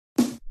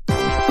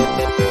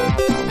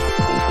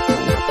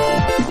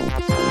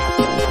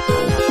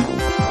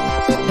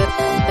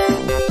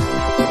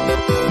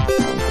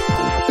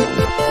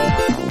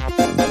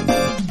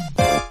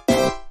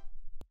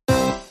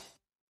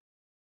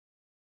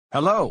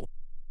Hello.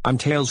 I'm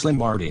Tailsland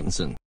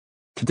Martinson.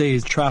 Today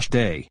is trash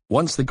day.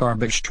 Once the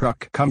garbage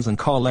truck comes and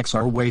collects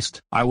our waste,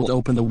 I will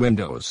open the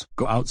windows,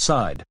 go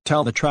outside,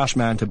 tell the trash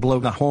man to blow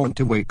the horn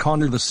to wake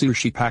Conner the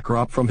Sushi Packer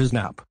up from his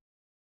nap.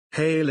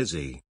 Hey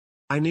Lizzie.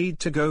 I need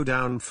to go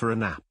down for a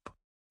nap.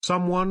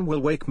 Someone will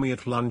wake me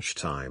at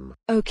lunchtime.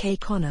 Okay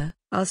Conner,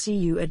 I'll see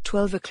you at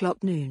 12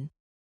 o'clock noon.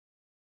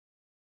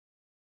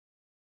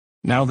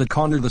 Now that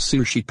Conner the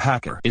Sushi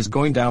Packer is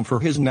going down for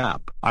his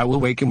nap, I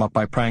will wake him up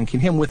by pranking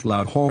him with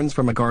loud horns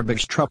from a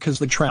garbage truck as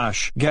the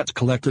trash gets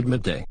collected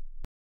midday.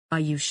 Are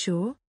you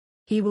sure?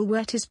 He will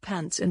wet his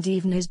pants and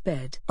even his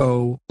bed.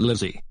 Oh,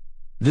 Lizzie.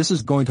 This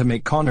is going to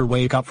make Conner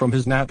wake up from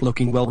his nap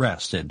looking well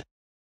rested.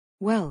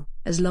 Well,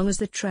 as long as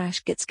the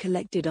trash gets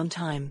collected on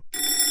time.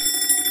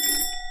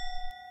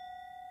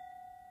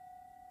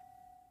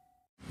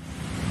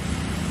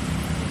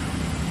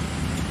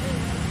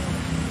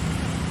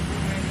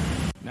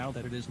 Now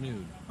that it is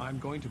noon, I'm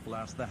going to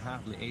blast the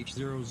Hadley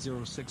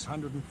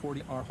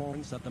H00640R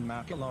Horns at the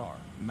Mack LR,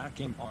 Mack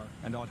MR,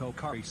 and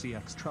Autocar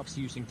ACX Trucks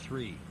using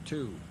 3,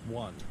 2,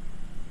 1.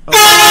 Oh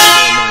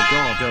my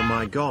god, oh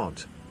my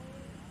god.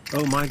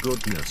 Oh my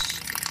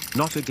goodness.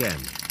 Not again.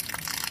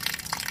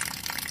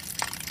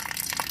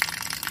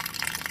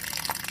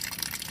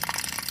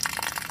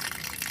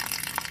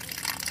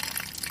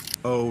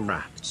 Oh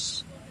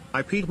rats.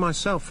 I peed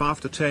myself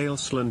after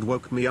Tailsland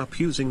woke me up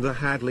using the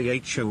Hadley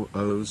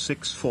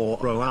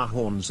H00640R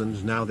Horns,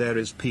 and now there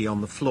is pee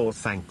on the floor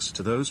thanks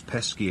to those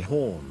pesky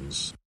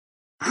horns.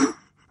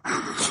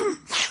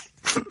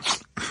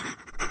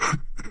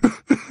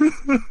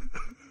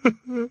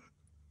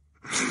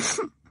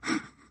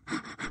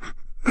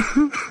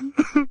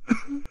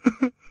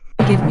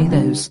 Give me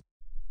those.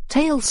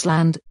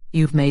 Tailsland,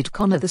 you've made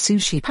Conner the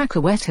Sushi Packer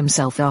wet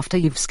himself after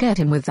you've scared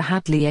him with the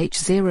Hadley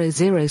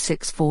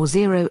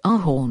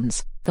H00640R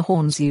Horns, the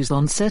horns used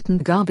on certain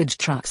garbage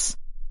trucks.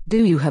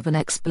 Do you have an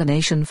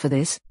explanation for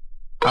this?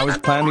 I was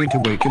planning to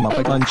wake him up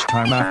at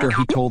lunchtime after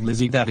he told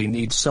Lizzie that he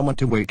needs someone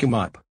to wake him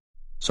up.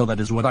 So that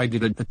is what I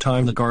did at the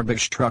time the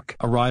garbage truck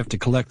arrived to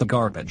collect the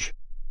garbage.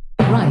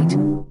 Right.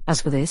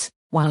 As for this,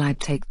 while I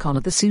take Conner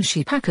the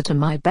Sushi Packer to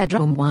my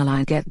bedroom while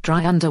I get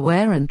dry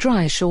underwear and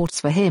dry shorts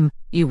for him,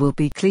 you will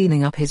be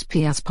cleaning up his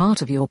pee as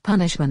part of your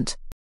punishment.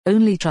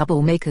 Only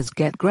troublemakers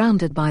get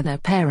grounded by their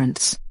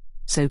parents.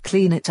 So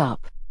clean it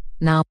up.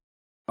 Now.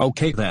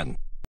 Okay then.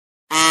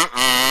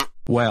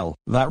 Well,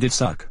 that did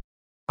suck.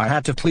 I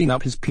had to clean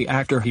up his pee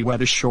after he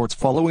wet his shorts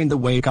following the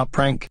wake-up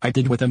prank I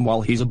did with him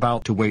while he's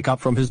about to wake up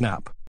from his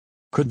nap.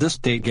 Could this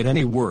day get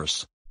any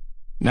worse?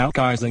 Now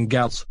guys and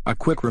gals, a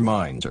quick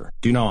reminder,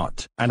 do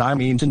not, and I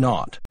mean do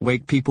not,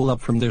 wake people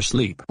up from their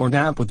sleep or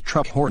nap with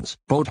truck horns,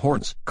 boat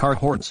horns, car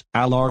horns,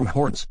 alarm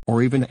horns,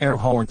 or even air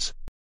horns.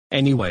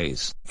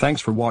 Anyways,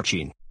 thanks for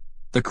watching.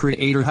 The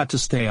creator had to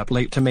stay up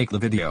late to make the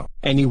video.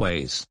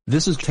 Anyways,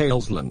 this is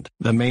Tailsland,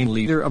 the main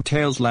leader of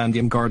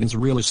Tailslandium Gardens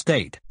Real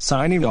Estate,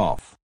 signing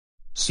off.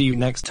 See you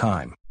next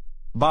time.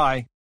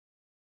 Bye.